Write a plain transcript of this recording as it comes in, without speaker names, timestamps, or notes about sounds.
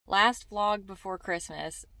last vlog before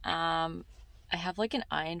Christmas, I have like an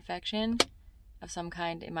eye infection of some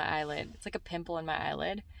kind in my eyelid. It's like a pimple in my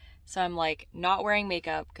eyelid. So I'm like not wearing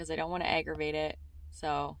makeup because I don't want to aggravate it.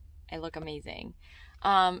 So I look amazing.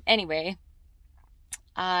 Anyway,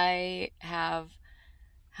 I have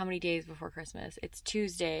how many days before Christmas? It's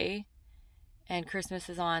Tuesday and Christmas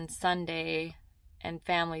is on Sunday and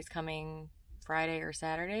family's coming Friday or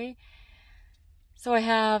Saturday. So I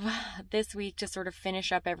have this week to sort of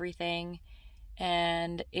finish up everything,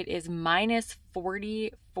 and it is minus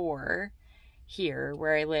 44 here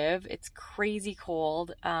where I live. It's crazy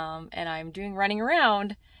cold, and I'm doing running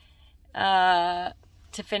around to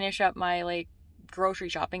finish up my like grocery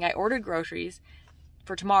shopping. I ordered groceries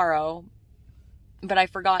for tomorrow, but I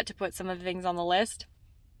forgot to put some of the things on the list,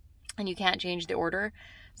 and you can't change the order.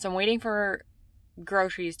 So I'm waiting for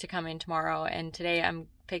groceries to come in tomorrow, and today I'm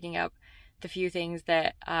picking up the few things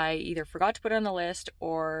that I either forgot to put on the list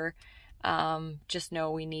or just know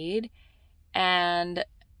we need. And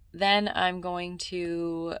then I'm going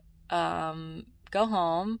to go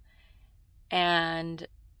home and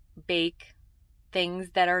bake things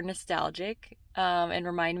that are nostalgic and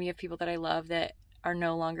remind me of people that I love that are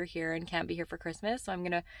no longer here and can't be here for Christmas. So I'm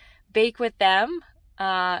going to bake with them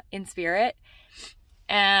in spirit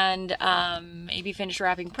and maybe finish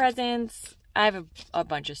wrapping presents. I have a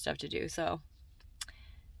bunch of stuff to do, so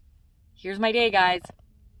here's my day, guys.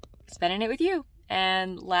 Spending it with you,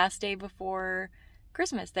 and last day before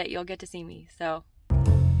Christmas that you'll get to see me, so.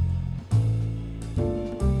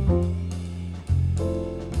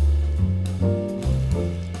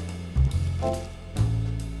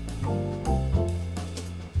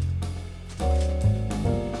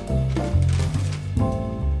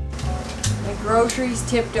 My groceries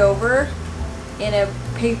tipped over in a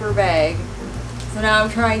paper bag. So now I'm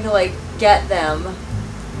trying to like get them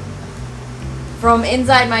from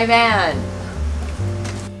inside my van.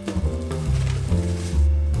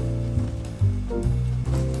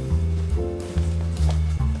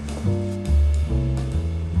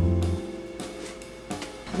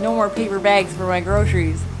 No more paper bags for my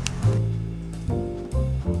groceries.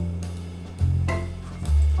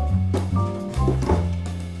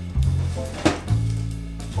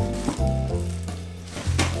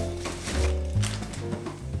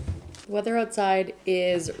 The weather outside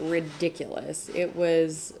is ridiculous. It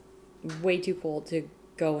was way too cold to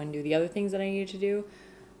go and do the other things that I needed to do.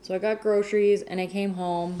 So I got groceries and I came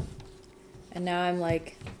home, and now I'm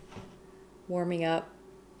like warming up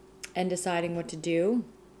and deciding what to do.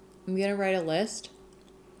 I'm gonna write a list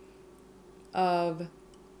of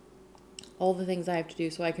all the things I have to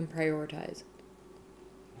do so I can prioritize.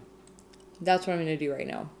 That's what I'm gonna do right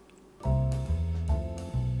now.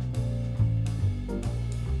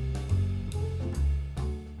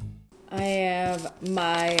 I have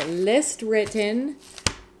my list written.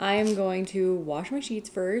 I am going to wash my sheets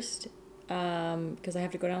first because I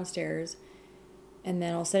have to go downstairs, and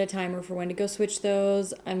then I'll set a timer for when to go switch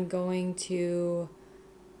those. I'm going to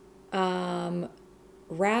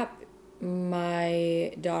wrap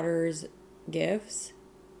my daughter's gifts,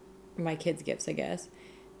 my kids' gifts, I guess,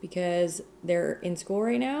 because they're in school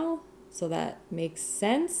right now, so that makes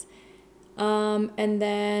sense. And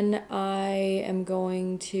then I am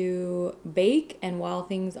going to bake, and while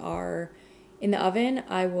things are in the oven,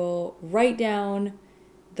 I will write down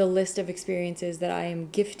the list of experiences that I am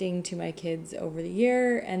gifting to my kids over the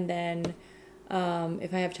year, and then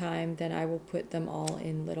if I have time, then I will put them all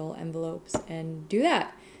in little envelopes and do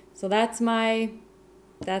that. So that's my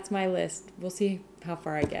list. We'll see how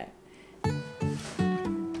far I get.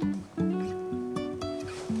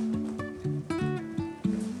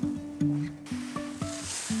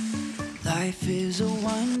 Life is a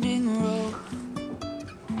winding road,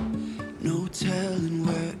 no telling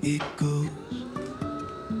where it goes.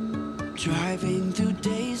 Driving through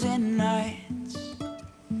days and nights,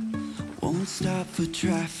 won't stop for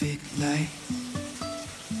traffic lights.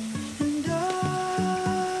 And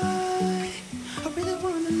I really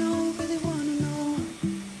wanna know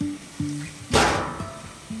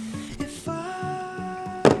if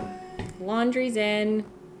Laundry's in.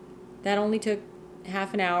 That only took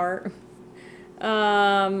half an hour.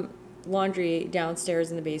 Laundry downstairs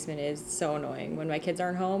in the basement is so annoying. When my kids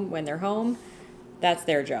aren't home, when they're home, that's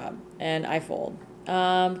their job, and I fold.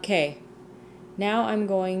 Okay, now I'm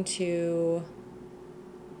going to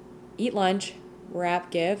eat lunch, wrap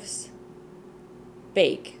gifts,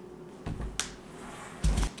 bake.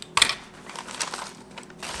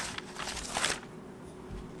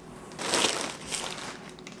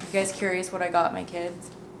 You guys curious what I got my kids?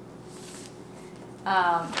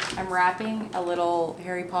 I'm wrapping a little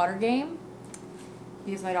Harry Potter game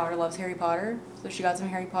because my daughter loves Harry Potter. So she got some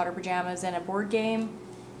Harry Potter pajamas and a board game.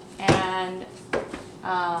 And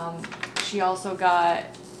she also got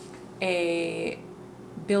a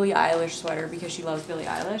Billie Eilish sweater because she loves Billie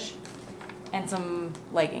Eilish. And some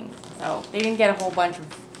leggings. So they didn't get a whole bunch of,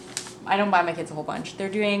 I don't buy my kids a whole bunch. They're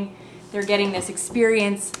getting this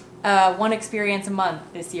experience, one experience a month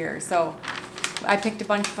this year. So I picked a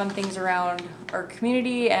bunch of fun things around our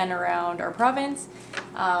community and around our province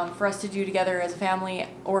for us to do together as a family,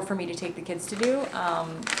 or for me to take the kids to do.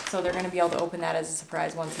 So they're gonna be able to open that as a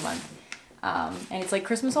surprise once a month. And it's like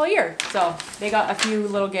Christmas all year. So they got a few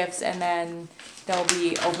little gifts, and then they'll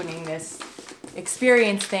be opening this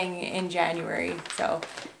experience thing in January. So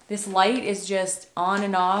this light is just on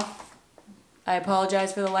and off. I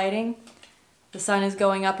apologize for the lighting. The sun is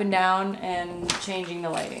going up and down and changing the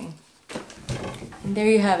lighting. And there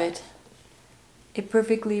you have it. A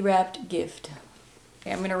perfectly wrapped gift.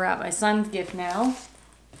 Okay, I'm gonna wrap my son's gift now,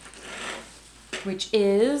 which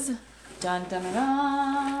is dun dun dun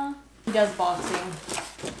dun. He does boxing.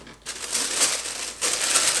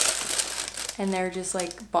 And they're just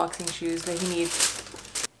like boxing shoes that he needs.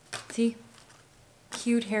 See?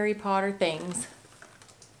 Cute Harry Potter things.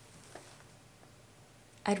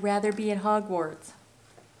 I'd rather be at Hogwarts.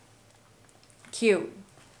 Cute.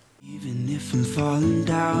 Even if I'm falling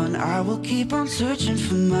down, I will keep on searching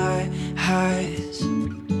for my highs.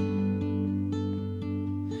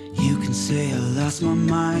 You can say I lost my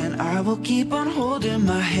mind, I will keep on holding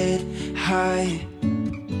my head high.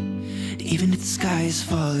 Even if the sky is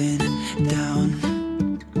falling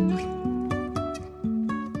down.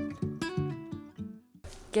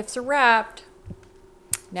 Gifts are wrapped.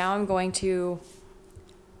 Now I'm going to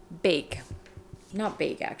bake. Not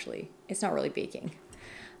bake, actually. It's not really baking.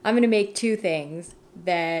 I'm going to make two things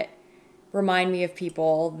that remind me of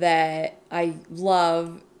people that I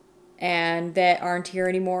love and that aren't here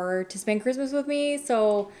anymore to spend Christmas with me.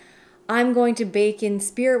 So I'm going to bake in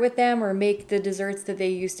spirit with them, or make the desserts that they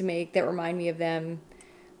used to make that remind me of them,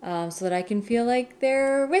 so that I can feel like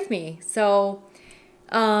they're with me. So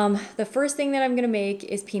the first thing that I'm going to make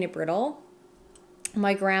is peanut brittle.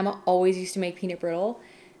 My grandma always used to make peanut brittle.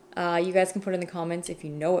 You guys can put in the comments if you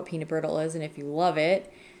know what peanut brittle is and if you love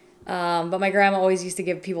it. But my grandma always used to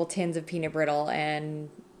give people tins of peanut brittle, and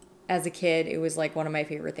as a kid, it was like one of my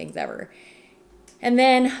favorite things ever. And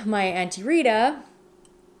then my Auntie Rita,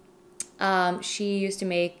 she used to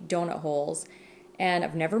make donut holes, and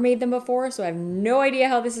I've never made them before, so I have no idea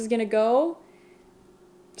how this is gonna go.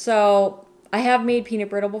 So I have made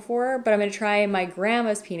peanut brittle before, but I'm gonna try my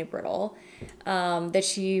grandma's peanut brittle, that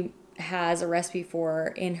she has a recipe for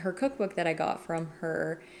in her cookbook that I got from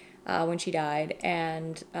her when she died.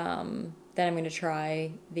 And then I'm going to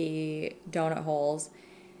try the donut holes,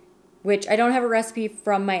 which I don't have a recipe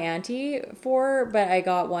from my auntie for, but I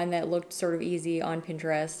got one that looked sort of easy on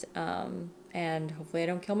Pinterest. And hopefully I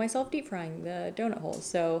don't kill myself deep frying the donut holes.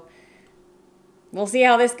 So we'll see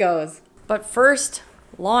how this goes. But first,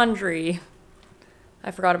 laundry.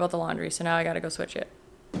 I forgot about the laundry, so now I gotta go switch it.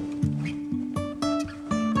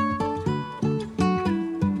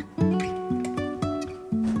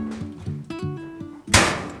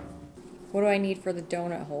 What do I need for the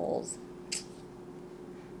donut holes?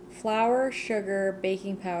 Flour, sugar,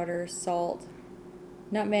 baking powder, salt,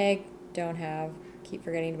 nutmeg, don't have, keep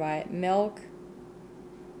forgetting to buy it, milk,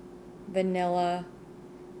 vanilla,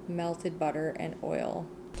 melted butter, and oil.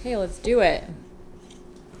 Okay, let's do it.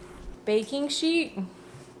 Baking sheet,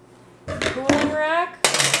 cooling rack,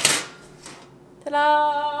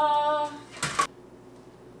 ta-da!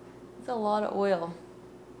 That's a lot of oil.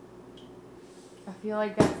 I feel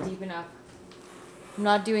like that's deep enough. I'm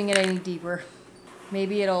not doing it any deeper.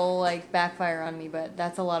 Maybe it'll like backfire on me, but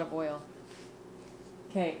that's a lot of oil.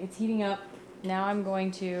 Okay, it's heating up. Now I'm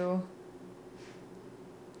going to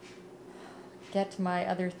get my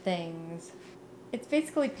other things. It's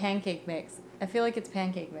basically pancake mix. I feel like it's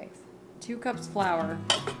pancake mix. 2 cups flour.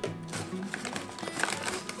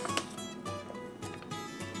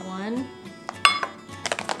 1.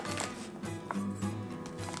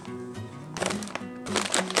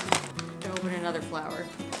 Open another flour.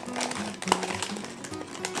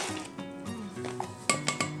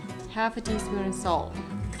 1/2 teaspoon of salt.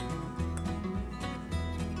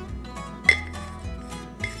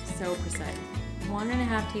 So precise.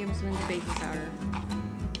 1.5 tablespoons of baking powder.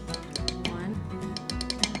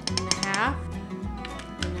 1.5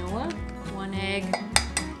 vanilla. 1 egg.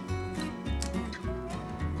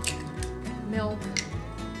 Milk.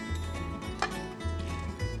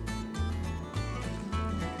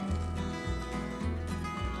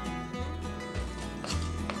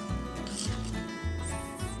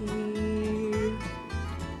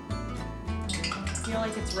 feel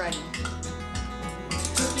like it's ready.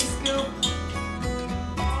 Cookie scoop.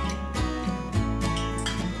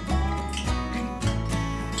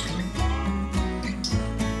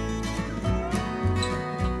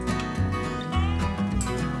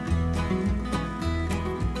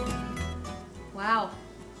 Wow.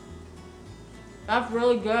 That's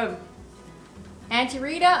really good. Auntie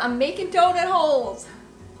Rita, I'm making donut holes.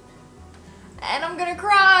 And I'm gonna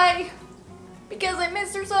cry because I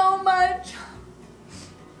missed her so much.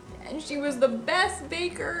 And she was the best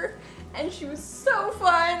baker and she was so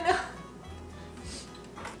fun.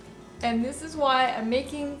 And this is why I'm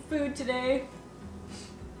making food today.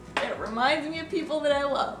 It reminds me of people that I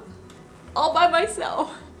love. All by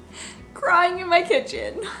myself, crying in my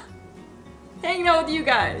kitchen, hanging out with you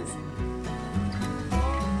guys.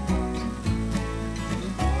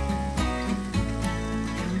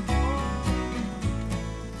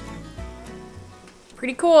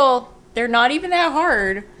 Pretty cool. They're not even that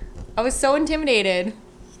hard. I was so intimidated.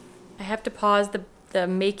 I have to pause the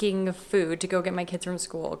making of food to go get my kids from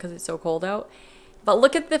school because it's so cold out. But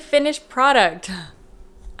look at the finished product.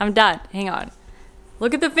 I'm done. Hang on.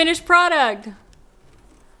 Look at the finished product.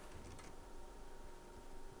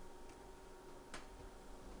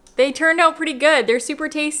 They turned out pretty good. They're super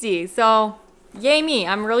tasty. So, yay me.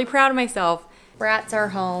 I'm really proud of myself. Brats are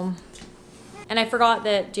home. And I forgot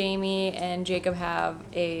that Jamie and Jacob have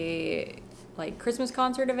a Christmas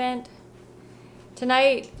concert event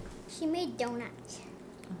tonight. She made donuts.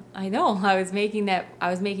 I know. I was making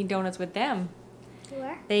donuts with them. You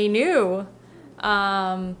were? They knew.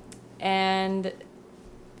 And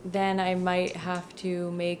then I might have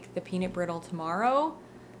to make the peanut brittle tomorrow.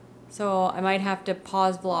 So I might have to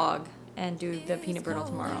pause vlog and do the peanut brittle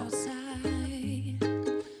tomorrow.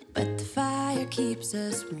 But the fire keeps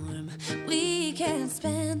us warm. We can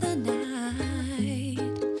spend the night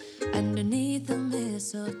underneath the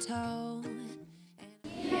mistletoe.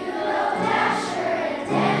 You little Dasher and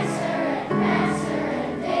Dancer and Prancer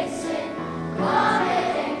and Vixen,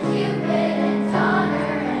 Comet and Cupid and Donner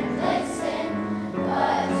and Blitzen.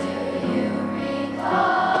 But do you recall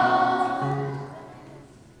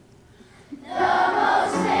the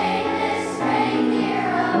most famous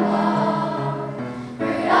reindeer of all?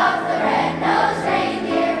 Rudolph the red-nosed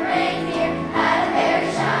reindeer had a very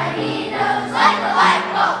shiny nose like a light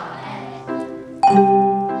bulb.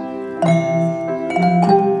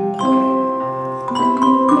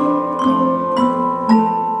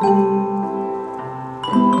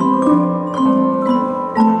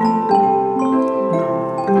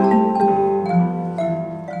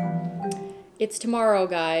 It's tomorrow,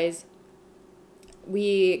 guys.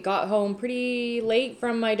 We got home pretty late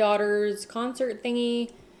from my daughter's concert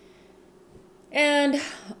thingy. And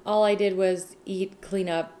all I did was eat, clean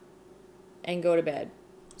up, and go to bed.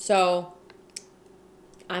 So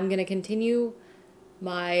I'm going to continue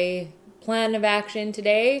my plan of action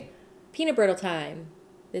today. Peanut brittle time.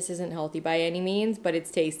 This isn't healthy by any means, but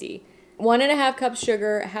it's tasty. 1.5 cups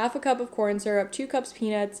sugar, 1/2 cup of corn syrup, 2 cups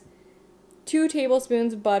peanuts, 2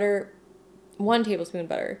 tablespoons of butter, 1 tablespoon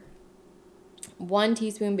butter, 1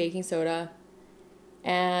 teaspoon baking soda,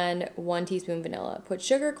 and 1 teaspoon vanilla. Put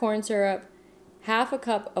sugar, corn syrup, 1/2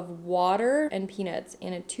 cup of water, and peanuts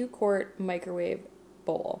in a 2-quart microwave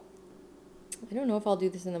bowl. I don't know if I'll do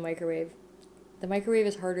this in the microwave. The microwave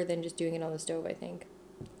is harder than just doing it on the stove, I think.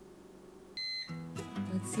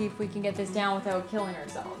 Let's see if we can get this down without killing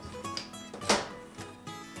ourselves.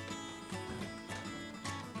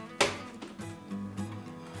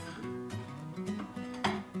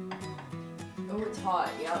 Oh, it's hot,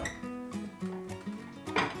 yep.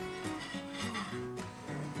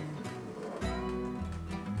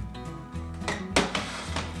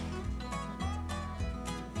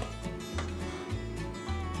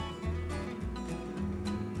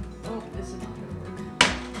 Oh, this is not gonna work.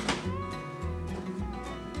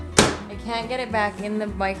 I can't get it back in the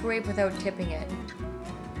microwave without tipping it.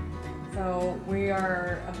 So we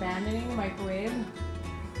are abandoning the microwave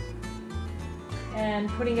and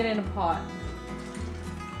putting it in a pot.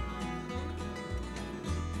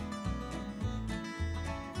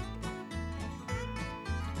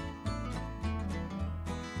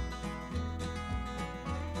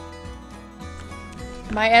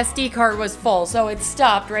 My SD card was full, so it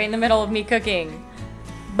stopped right in the middle of me cooking.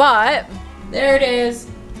 But there it is.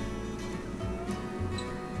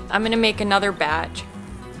 I'm gonna make another batch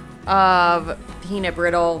of peanut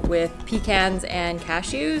brittle with pecans and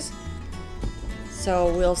cashews.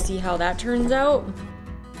 So we'll see how that turns out.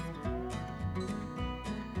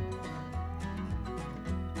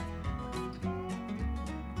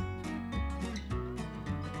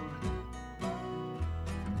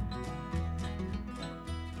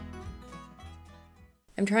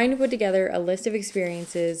 I'm trying to put together a list of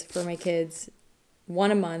experiences for my kids,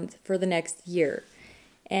 one a month for the next year.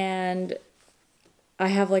 And I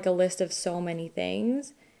have like a list of so many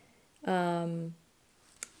things. And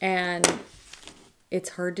it's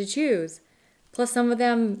hard to choose. Plus some of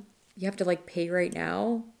them you have to like pay right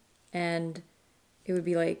now, and it would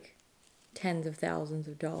be like tens of thousands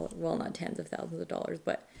of dollars. Well, not tens of thousands of dollars,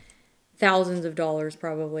 but thousands of dollars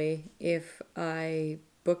probably if I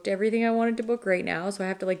booked everything I wanted to book right now. So I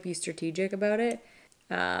have to like be strategic about it.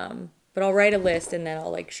 But I'll write a list and then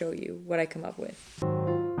I'll like show you what I come up with.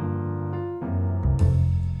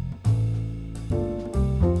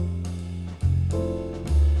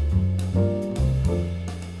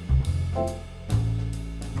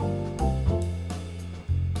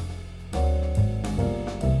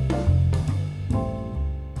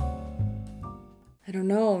 I don't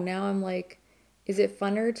know. Now I'm like, is it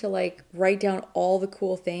funner to like write down all the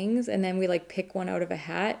cool things and then we like pick one out of a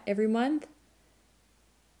hat every month?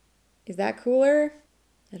 Is that cooler?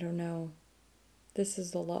 I don't know. This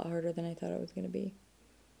is a lot harder than I thought it was going to be.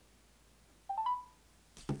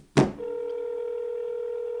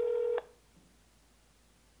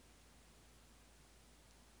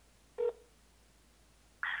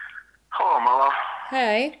 Hello, Mala.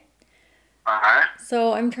 Hey. Hi.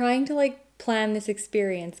 So I'm trying to like plan this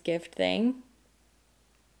experience gift thing.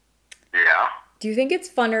 Yeah. Do you think it's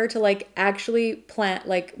funner to like actually plan,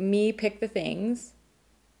 like me pick the things?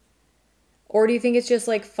 Or do you think it's just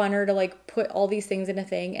like funner to like put all these things in a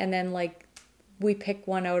thing and then like we pick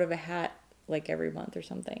one out of a hat like every month or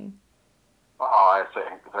something? Well, I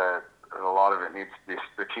think that a lot of it needs to be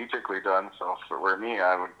strategically done. So if it were me,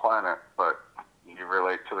 I would plan it. But you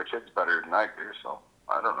relate to the kids better than I do, so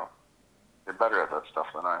I don't know. You're better at that stuff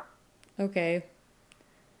than I am. Okay.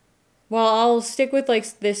 Well, I'll stick with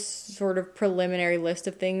like this sort of preliminary list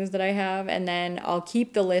of things that I have, and then I'll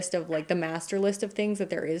keep the list of like the master list of things that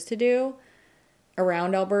there is to do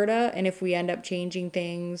around Alberta, and if we end up changing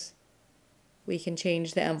things, we can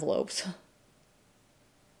change the envelopes.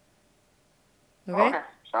 Okay?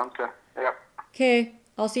 Sounds good. Yep. Okay,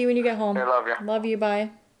 I'll see you when you get home. I love you. Love you, bye.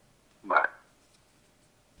 Bye.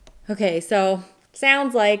 Okay, so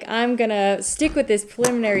sounds like I'm gonna stick with this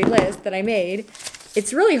preliminary list that I made.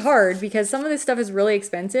 It's really hard because some of this stuff is really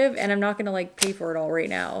expensive and I'm not gonna like pay for it all right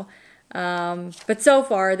now. But so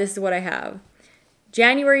far, this is what I have.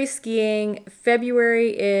 January skiing,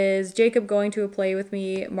 February is Jacob going to a play with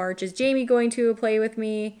me, March is Jamie going to a play with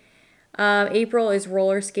me, April is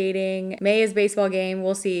roller skating, May is baseball game,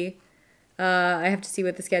 we'll see. I have to see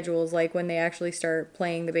what the schedule is like when they actually start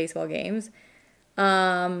playing the baseball games.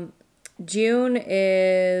 June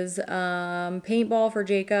is paintball for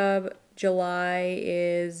Jacob. July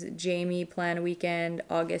is Jamie plan a weekend.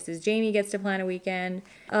 August is Jamie gets to plan a weekend.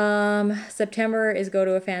 September is go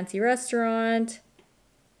to a fancy restaurant.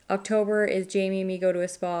 October is Jamie and me go to a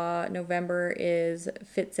spa. November is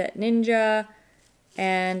Fit Set Ninja.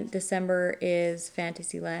 And December is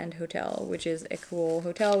Fantasyland Hotel, which is a cool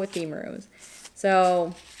hotel with theme rooms.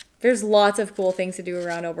 So there's lots of cool things to do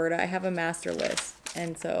around Alberta. I have a master list,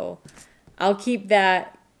 and so I'll keep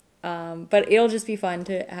that. But it'll just be fun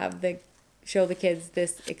to have show the kids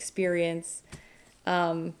this experience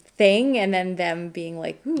thing, and then them being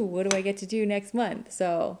like, ooh, what do I get to do next month?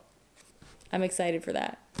 So I'm excited for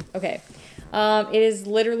that. Okay. It is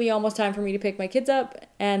literally almost time for me to pick my kids up,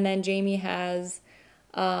 and then Jamie has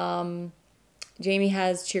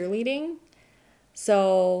cheerleading.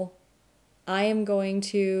 So I am going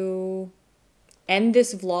to end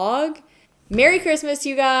this vlog. Merry Christmas,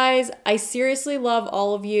 you guys. I seriously love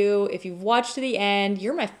all of you. If you've watched to the end,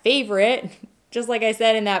 you're my favorite. Just like I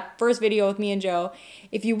said in that first video with me and Joe.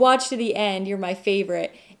 If you watch to the end, you're my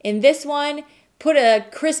favorite. In this one, put a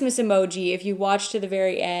Christmas emoji if you watch to the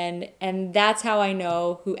very end. And that's how I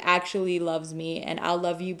know who actually loves me. And I'll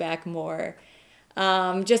love you back more.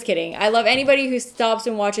 Just kidding. I love anybody who stops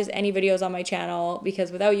and watches any videos on my channel,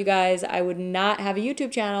 because without you guys, I would not have a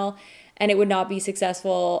YouTube channel and it would not be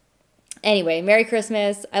successful. Anyway, Merry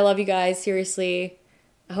Christmas. I love you guys, seriously.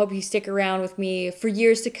 I hope you stick around with me for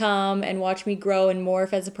years to come and watch me grow and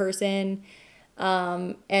morph as a person,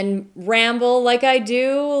 and ramble like I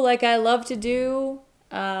do, like I love to do.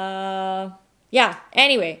 Yeah,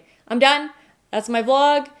 anyway, I'm done. That's my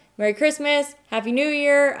vlog. Merry Christmas. Happy New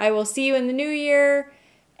Year. I will see you in the new year.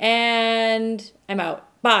 And I'm out.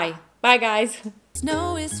 Bye. Bye, guys.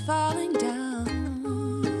 Snow is falling down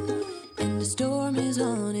and the storm is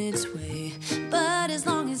on its way. But as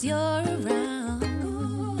long as you're around,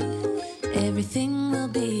 everything will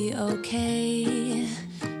be okay.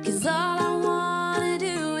 'Cause all I wanna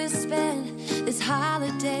do is spend this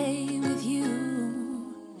holiday with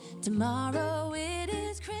you. Tomorrow it is